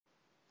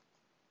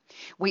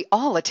We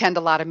all attend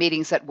a lot of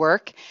meetings at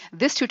work.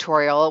 This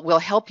tutorial will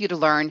help you to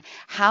learn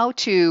how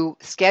to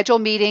schedule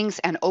meetings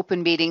and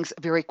open meetings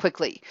very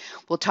quickly.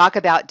 We'll talk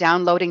about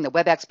downloading the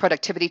WebEx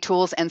productivity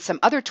tools and some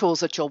other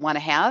tools that you'll want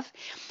to have.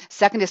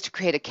 Second is to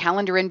create a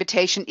calendar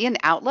invitation in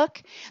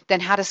Outlook. Then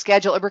how to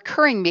schedule a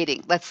recurring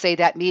meeting. Let's say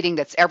that meeting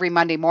that's every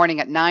Monday morning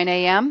at 9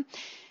 a.m.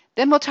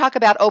 Then we'll talk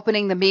about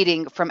opening the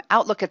meeting from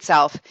Outlook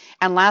itself.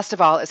 And last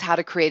of all is how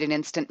to create an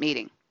instant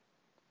meeting.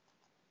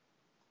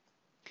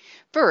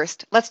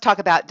 First, let's talk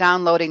about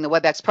downloading the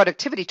WebEx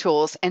productivity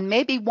tools and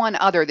maybe one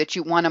other that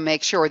you want to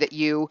make sure that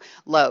you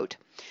load.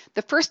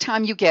 The first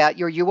time you get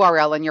your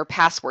URL and your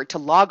password to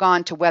log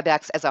on to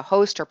WebEx as a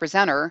host or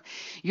presenter,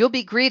 you'll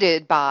be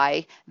greeted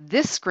by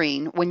this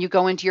screen when you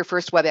go into your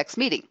first WebEx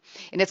meeting.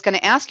 And it's going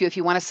to ask you if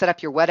you want to set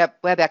up your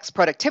WebEx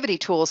productivity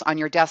tools on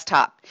your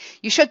desktop.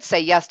 You should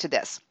say yes to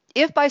this.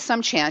 If by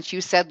some chance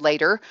you said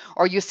later,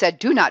 or you said,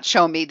 do not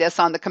show me this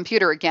on the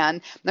computer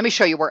again, let me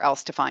show you where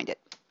else to find it.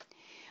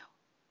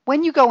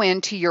 When you go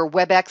into your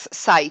WebEx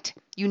site,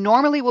 you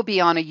normally will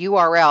be on a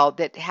URL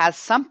that has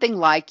something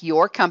like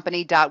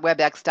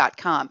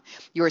yourcompany.webex.com.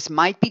 Yours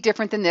might be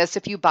different than this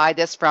if you buy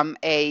this from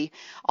an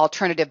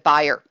alternative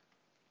buyer.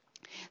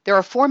 There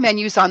are 4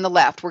 menus on the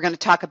left. We're going to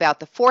talk about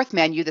the 4th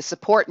menu, the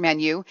support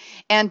menu,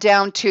 and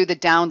down to the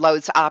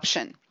downloads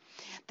option.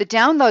 The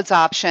downloads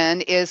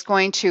option is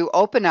going to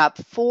open up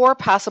 4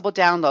 possible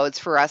downloads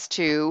for us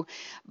to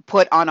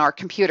put on our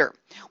computer.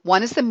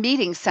 One is the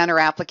Meeting Center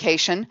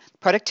application,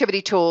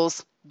 productivity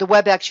tools, the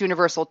WebEx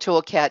Universal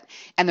Toolkit,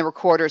 and the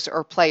recorders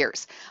or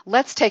players.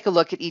 Let's take a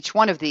look at each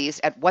one of these,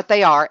 at what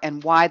they are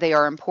and why they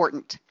are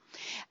important.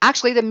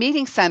 Actually, the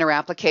Meeting Center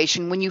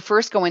application, when you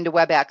first go into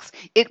WebEx,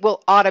 it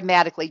will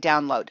automatically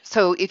download.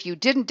 So if you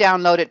didn't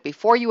download it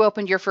before you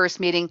opened your first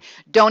meeting,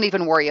 don't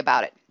even worry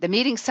about it. The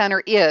Meeting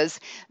Center is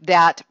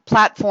that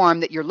platform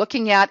that you're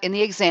looking at in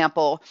the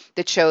example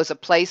that shows a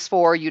place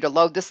for you to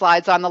load the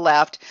slides on the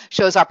left,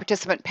 shows our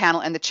participant panel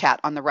and the chat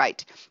on the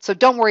right. So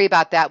don't worry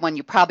about that one.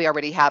 You probably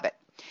already have it.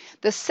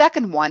 The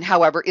second one,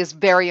 however, is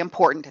very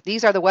important.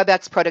 These are the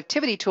WebEx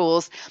productivity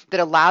tools that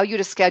allow you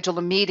to schedule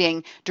a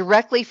meeting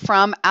directly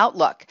from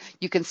Outlook.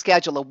 You can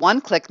schedule a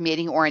one-click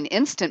meeting or an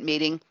instant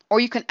meeting, or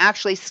you can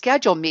actually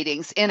schedule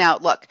meetings in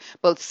Outlook,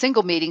 both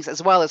single meetings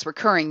as well as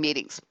recurring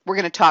meetings. We're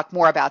going to talk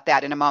more about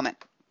that in a moment.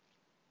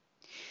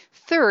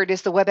 Third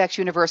is the WebEx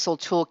Universal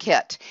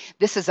Toolkit.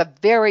 This is a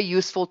very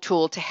useful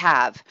tool to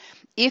have.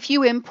 If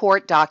you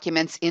import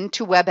documents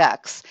into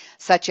WebEx,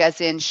 such as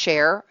in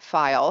Share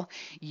File,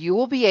 you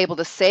will be able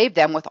to save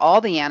them with all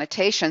the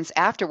annotations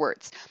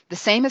afterwards. The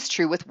same is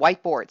true with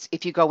whiteboards.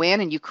 If you go in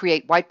and you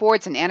create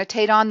whiteboards and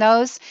annotate on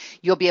those,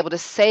 you'll be able to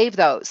save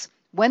those.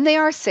 When they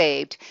are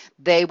saved,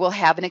 they will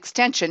have an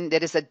extension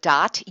that is a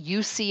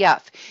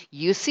 .ucf.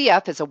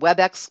 UCF is a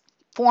WebEx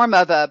form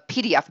of a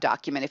PDF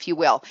document, if you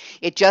will.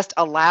 It just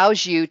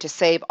allows you to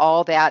save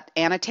all that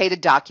annotated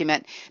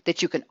document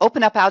that you can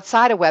open up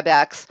outside of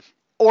WebEx,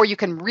 or you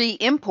can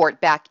re-import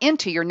back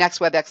into your next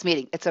WebEx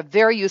meeting. It's a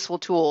very useful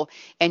tool,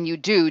 and you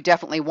do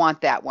definitely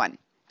want that one.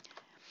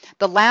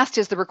 The last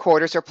is the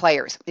recorders or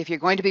players. If you're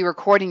going to be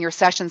recording your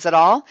sessions at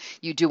all,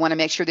 you do want to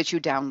make sure that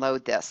you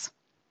download this.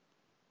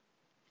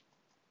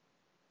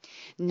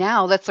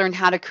 Now let's learn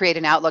how to create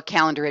an Outlook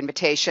calendar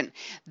invitation.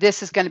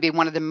 This is going to be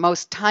one of the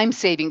most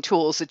time-saving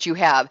tools that you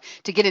have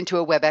to get into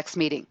a WebEx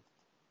meeting.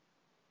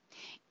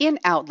 In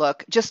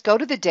Outlook, just go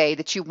to the day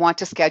that you want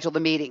to schedule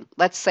the meeting.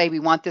 Let's say we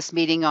want this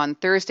meeting on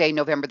Thursday,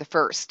 November the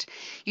 1st.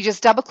 You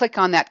just double-click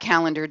on that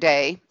calendar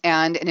day,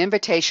 and an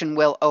invitation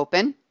will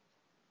open.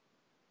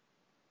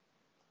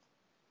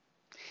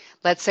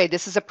 Let's say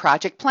this is a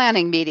project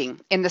planning meeting.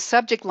 In the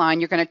subject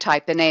line, you're going to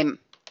type the name.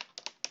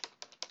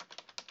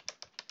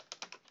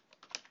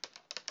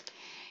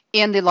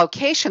 In the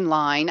location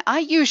line, I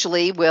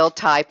usually will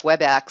type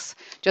WebEx,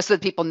 just so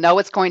that people know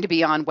it's going to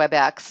be on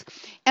WebEx.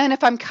 And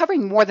if I'm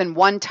covering more than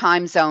one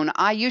time zone,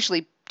 I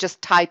usually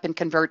just type and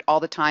convert all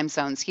the time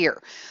zones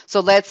here. So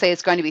let's say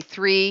it's going to be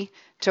 3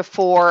 to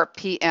 4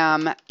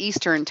 p.m.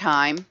 Eastern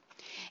Time,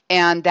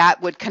 and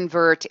that would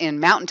convert in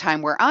Mountain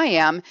Time, where I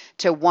am,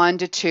 to 1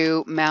 to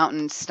 2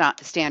 Mountain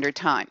Standard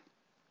Time.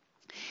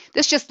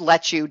 This just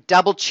lets you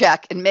double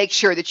check and make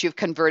sure that you've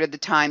converted the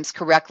times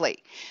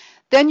correctly.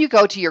 Then you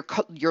go to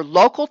your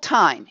local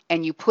time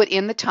and you put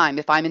in the time.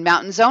 If I'm in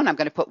Mountain Zone, I'm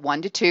going to put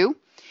 1 to 2.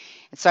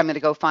 And so I'm going to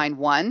go find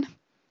 1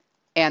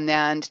 and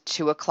then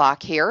 2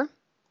 o'clock here.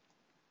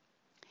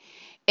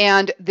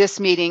 And this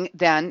meeting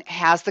then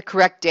has the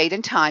correct date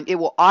and time. It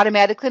will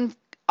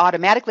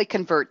automatically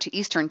convert to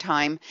Eastern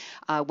Time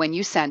when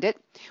you send it.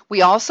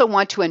 We also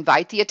want to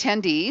invite the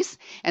attendees.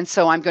 And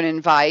so I'm going to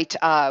invite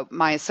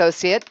my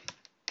associate,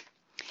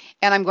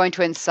 and I'm going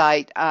to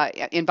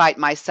invite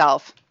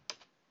myself.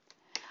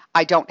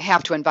 I don't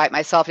have to invite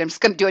myself. I'm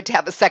just going to do it to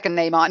have a second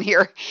name on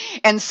here.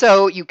 And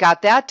so you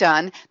got that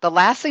done. The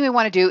last thing we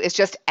want to do is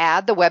just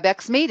add the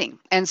WebEx meeting.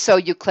 And so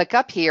you click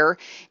up here.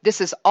 This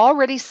is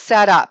already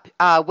set up.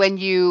 When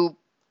you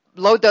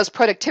load those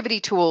productivity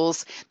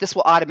tools, this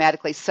will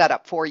automatically set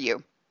up for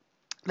you.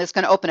 It's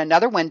going to open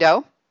another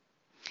window.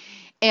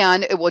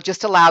 And it will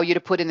just allow you to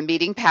put in the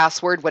meeting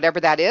password, whatever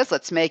that is.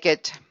 Let's make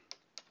it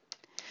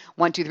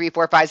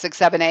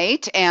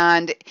 1234567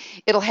 and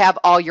it'll have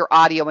all your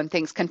audio and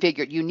things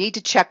configured. You need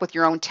to check with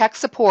your own tech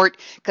support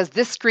because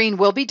this screen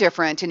will be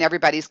different in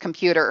everybody's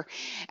computer.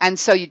 And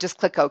so you just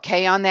click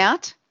OK on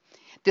that.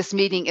 This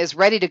meeting is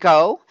ready to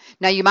go.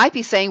 Now you might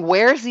be saying,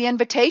 where's the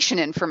invitation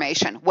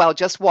information? Well,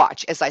 just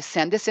watch. As I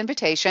send this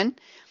invitation,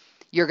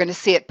 you're going to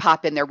see it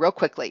pop in there real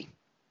quickly.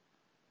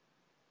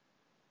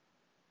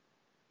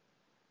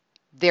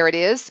 There it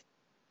is.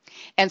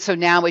 And so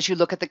now as you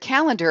look at the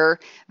calendar,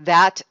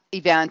 that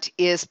event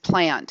is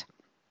planned.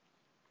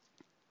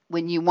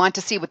 When you want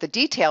to see what the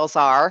details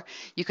are,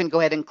 you can go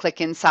ahead and click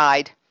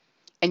inside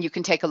and you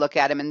can take a look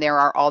at them, and there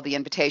are all the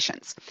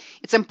invitations.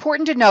 It's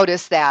important to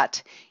notice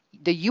that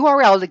the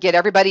URL to get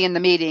everybody in the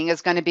meeting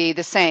is going to be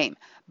the same,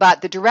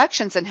 but the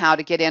directions on how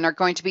to get in are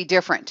going to be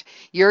different.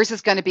 Yours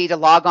is going to be to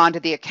log on to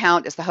the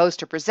account as the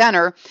host or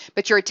presenter,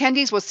 but your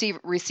attendees will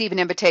receive an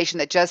invitation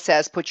that just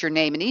says put your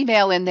name and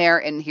email in there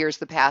and here's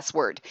the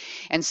password.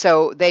 And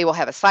so they will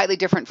have a slightly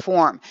different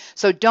form.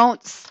 So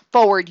don't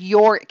forward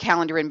your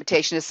calendar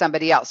invitation to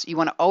somebody else. You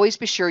want to always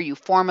be sure you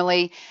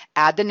formally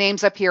add the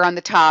names up here on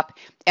the top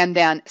and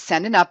then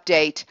send an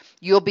update.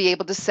 You'll be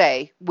able to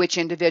say which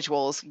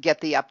individuals get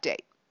the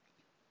update.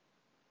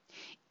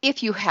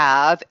 If you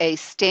have a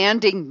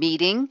standing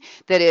meeting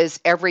that is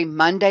every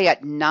Monday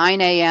at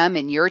 9 a.m.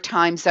 in your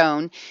time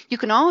zone, you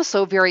can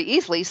also very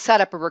easily set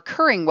up a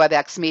recurring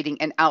WebEx meeting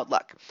in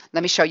Outlook.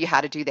 Let me show you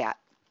how to do that.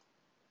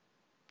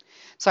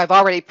 So I've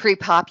already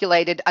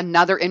pre-populated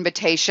another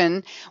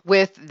invitation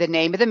with the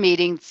name of the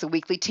meeting. It's a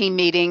weekly team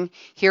meeting.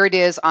 Here it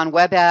is on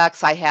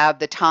WebEx. I have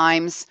the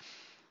times.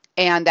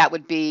 And that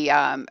would be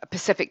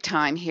Pacific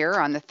time here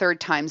on the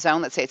third time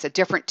zone. Let's say it's a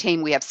different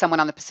team. We have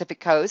someone on the Pacific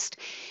coast.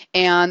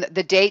 And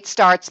the date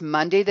starts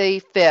Monday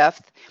the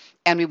 5th.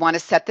 And we want to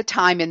set the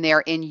time in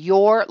there in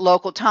your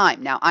local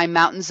time. Now, I'm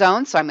Mountain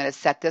Zone, so I'm going to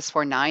set this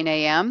for 9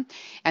 a.m.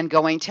 and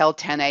going till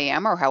 10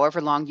 a.m. or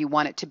however long you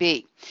want it to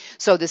be.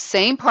 So the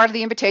same part of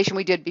the invitation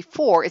we did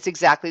before is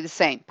exactly the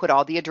same. Put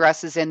all the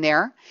addresses in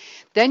there.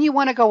 Then you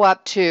want to go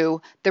up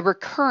to the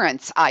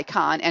recurrence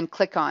icon and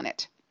click on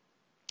it.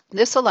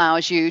 This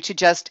allows you to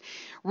just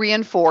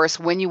reinforce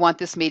when you want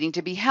this meeting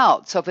to be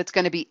held. So if it's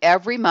going to be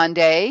every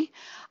Monday,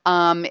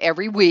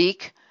 every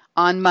week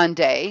on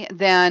Monday,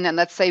 then, and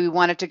let's say we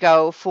want it to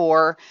go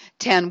for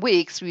 10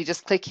 weeks, we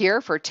just click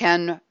here for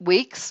 10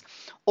 weeks.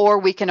 Or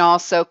we can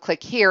also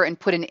click here and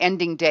put an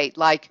ending date,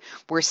 like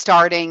we're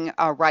starting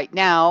right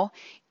now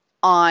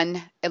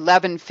on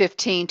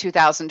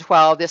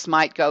 11/15/2012. This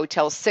might go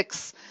till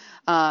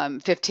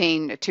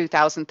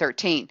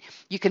 6/15/2013.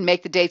 You can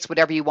make the dates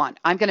whatever you want.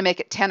 I'm going to make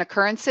it 10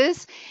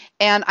 occurrences,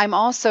 and I'm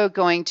also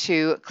going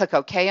to click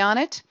OK on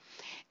it.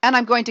 And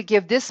I'm going to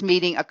give this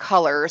meeting a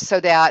color so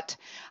that,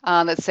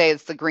 let's say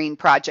it's the green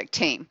project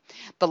team.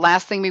 The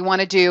last thing we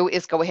want to do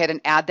is go ahead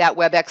and add that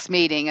WebEx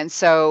meeting. And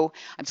so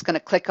I'm just going to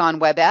click on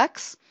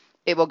WebEx.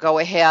 It will go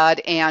ahead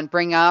and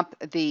bring up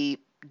the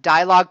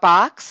dialog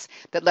box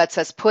that lets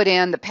us put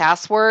in the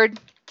password.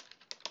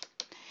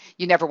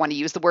 You never want to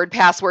use the word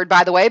password,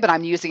 by the way, but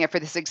I'm using it for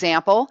this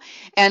example.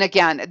 And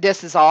again,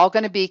 this is all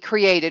going to be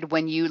created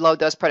when you load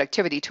those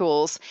productivity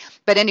tools.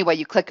 But anyway,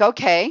 you click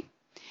OK.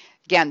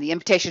 Again, the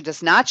invitation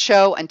does not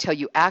show until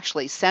you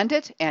actually send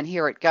it, and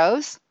here it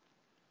goes.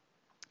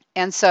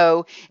 And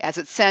so as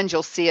it sends,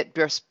 you'll see it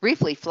just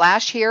briefly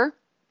flash here.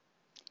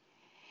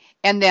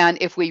 And then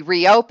if we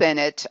reopen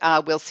it,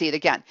 we'll see it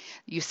again.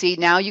 You see,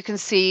 now you can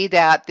see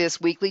that this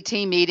weekly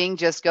team meeting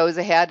just goes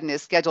ahead and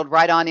is scheduled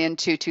right on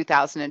into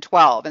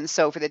 2012. And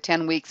so for the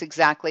 10 weeks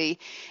exactly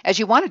as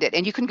you wanted it.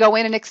 And you can go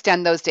in and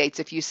extend those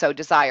dates if you so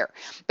desire.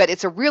 But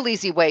it's a real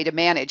easy way to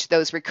manage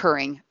those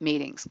recurring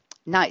meetings.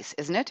 Nice,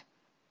 isn't it?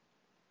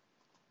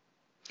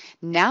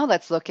 Now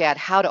let's look at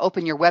how to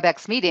open your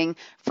WebEx meeting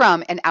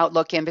from an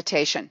Outlook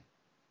invitation.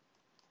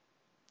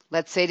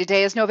 Let's say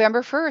today is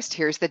November 1st.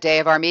 Here's the day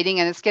of our meeting,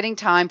 and it's getting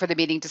time for the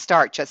meeting to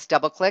start. Just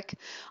double-click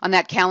on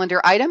that calendar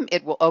item.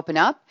 It will open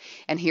up,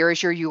 and here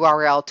is your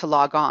URL to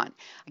log on.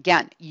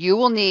 Again, you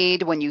will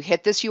need, when you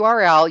hit this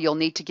URL, you'll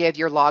need to give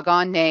your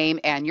logon name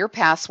and your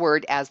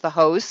password as the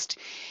host,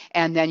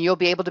 and then you'll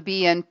be able to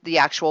be in the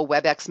actual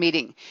WebEx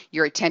meeting.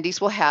 Your attendees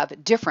will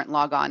have different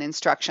logon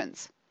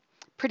instructions.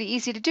 Pretty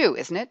easy to do,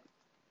 isn't it?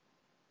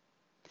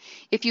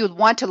 If you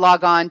want to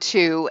log on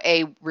to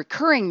a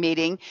recurring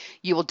meeting,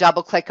 you will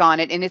double click on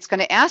it, and it's going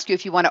to ask you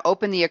if you want to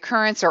open the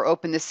occurrence or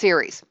open the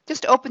series.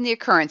 Just open the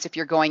occurrence if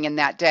you're going in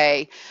that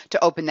day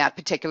to open that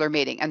particular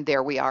meeting, and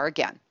there we are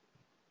again.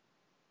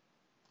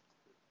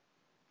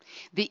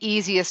 The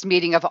easiest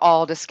meeting of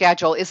all to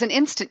schedule is an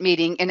instant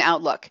meeting in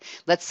Outlook.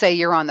 Let's say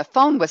you're on the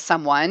phone with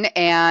someone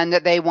and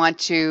they want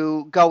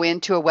to go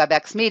into a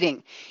WebEx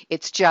meeting.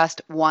 It's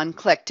just one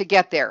click to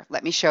get there.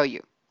 Let me show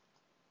you.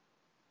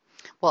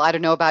 Well, I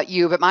don't know about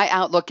you, but my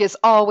Outlook is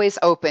always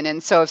open.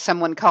 And so if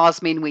someone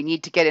calls me and we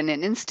need to get in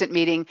an instant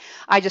meeting,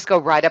 I just go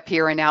right up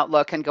here in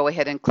Outlook and go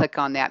ahead and click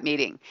on that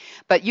meeting.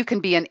 But you can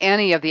be in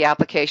any of the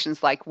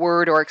applications like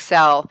Word or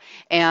Excel,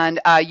 and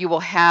you will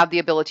have the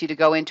ability to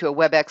go into a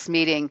WebEx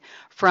meeting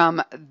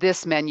from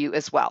this menu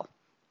as well.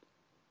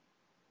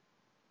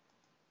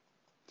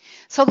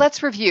 So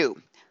let's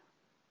review.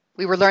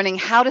 We were learning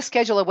how to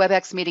schedule a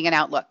WebEx meeting in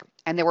Outlook,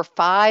 and there were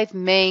 5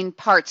 main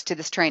parts to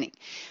this training.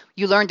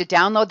 You learned to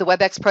download the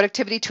WebEx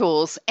productivity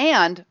tools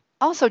and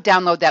also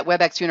download that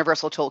WebEx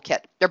Universal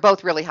Toolkit. They're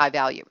both really high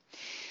value.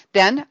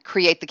 Then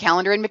create the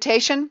calendar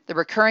invitation, the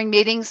recurring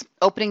meetings,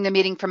 opening the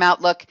meeting from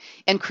Outlook,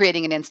 and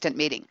creating an instant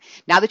meeting.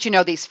 Now that you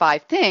know these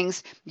 5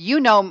 things, you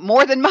know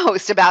more than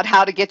most about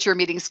how to get your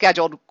meeting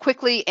scheduled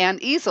quickly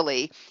and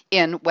easily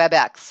in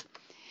WebEx.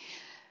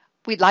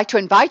 We'd like to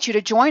invite you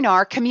to join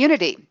our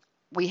community.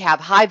 We have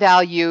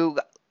high-value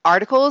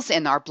articles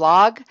in our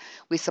blog.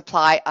 We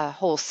supply a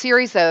whole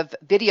series of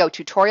video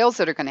tutorials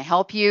that are going to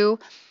help you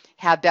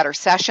have better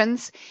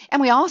sessions.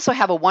 And we also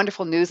have a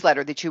wonderful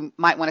newsletter that you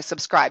might want to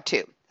subscribe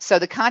to. So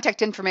the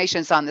contact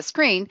information is on the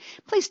screen.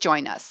 Please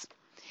join us.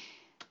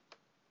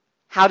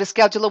 How to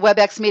schedule a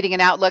WebEx meeting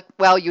in Outlook?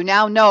 Well, you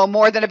now know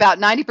more than about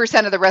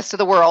 90% of the rest of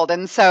the world,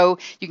 and so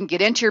you can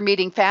get into your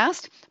meeting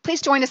fast. Please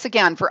join us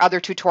again for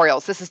other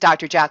tutorials. This is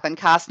Dr. Jaclyn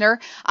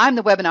Kostner. I'm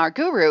the webinar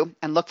guru,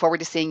 and look forward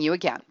to seeing you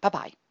again.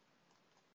 Bye-bye.